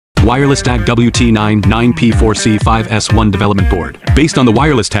wireless tag WT99P4C5-S1 development board, based on the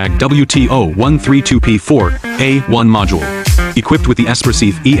wireless tag WT0132P4 A1 module. Equipped with the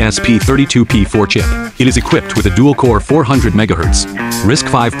ESP32-P4 chip, it is equipped with a dual-core 400 MHz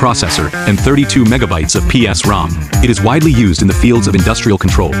RISC-V processor and 32 MB of PSRAM. It is widely used in the fields of industrial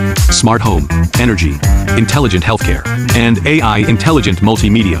control, smart home, energy, intelligent healthcare, and AI intelligent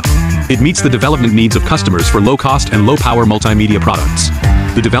multimedia. It meets the development needs of customers for low-cost and low-power multimedia products.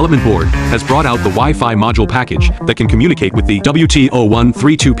 The development board has brought out the Wi-Fi module package that can communicate with the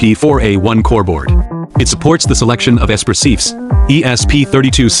WT0132P4 A1 core board. It supports the selection of ESP32-C's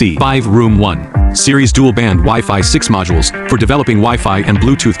ESP32-C5 Room 1 series dual-band Wi-Fi 6 modules for developing Wi-Fi and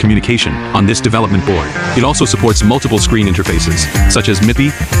Bluetooth communication on this development board. It also supports multiple screen interfaces, such as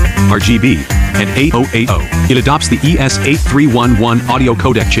MIPI, RGB, and AIoT. It adopts the ES8311 audio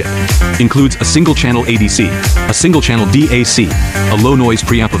codec chip, includes a single-channel ADC, a single-channel DAC, a low-noise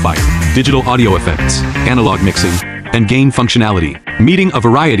preamplifier, digital audio effects, analog mixing, and gain functionality, meeting a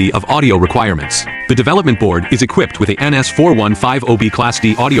variety of audio requirements. The development board is equipped with a NS4150B Class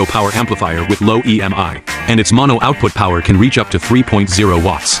D audio power amplifier with low EMI, and its mono output power can reach up to 3.0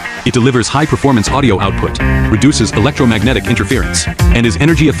 watts. It delivers high-performance audio output, reduces electromagnetic interference, and is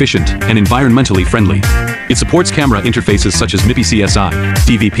energy efficient and environmentally friendly. It supports camera interfaces such as MIPI-CSI,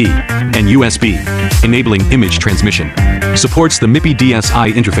 DVP, and USB, enabling image transmission. Supports the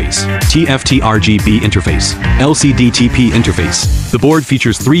MIPI-DSI interface, TFT-RGB interface, LCD-TP interface. The board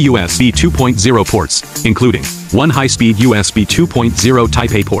features 3 USB 2.0 ports, including 1 high-speed USB 2.0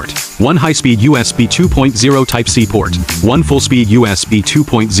 Type A port, 1 high-speed USB 2.0 Type C port, 1 full-speed USB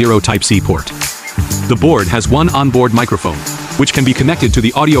 2.0 Type C port. The board has 1 onboard microphone, which can be connected to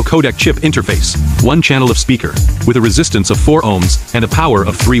the audio codec chip interface, 1 channel of speaker, with a resistance of 4 ohms and a power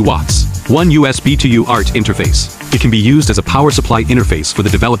of 3 watts, 1 USB to UART interface. It can be used as a power supply interface for the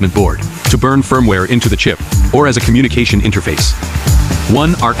development board, to burn firmware into the chip, or as a communication interface.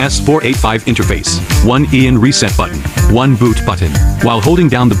 1 RS485 interface, 1 IN reset button, 1 boot button. While holding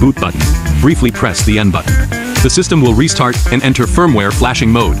down the boot button, briefly press the N button. The system will restart and enter firmware flashing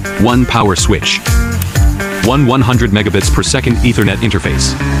mode, 1 power switch. 1 100 megabits per second Ethernet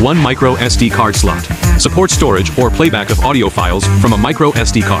interface, 1 microSD card slot. Supports storage or playback of audio files from a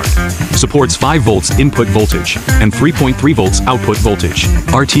microSD card. Supports 5 volts input voltage and 3.3 volts output voltage.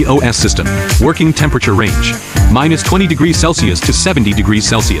 RTOS system. Working temperature range: -20 degrees Celsius to 70 degrees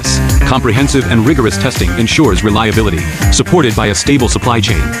Celsius. Comprehensive and rigorous testing ensures reliability. Supported by a stable supply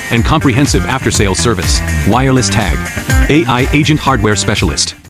chain and comprehensive after-sales service. Wireless tag. AI agent hardware specialist.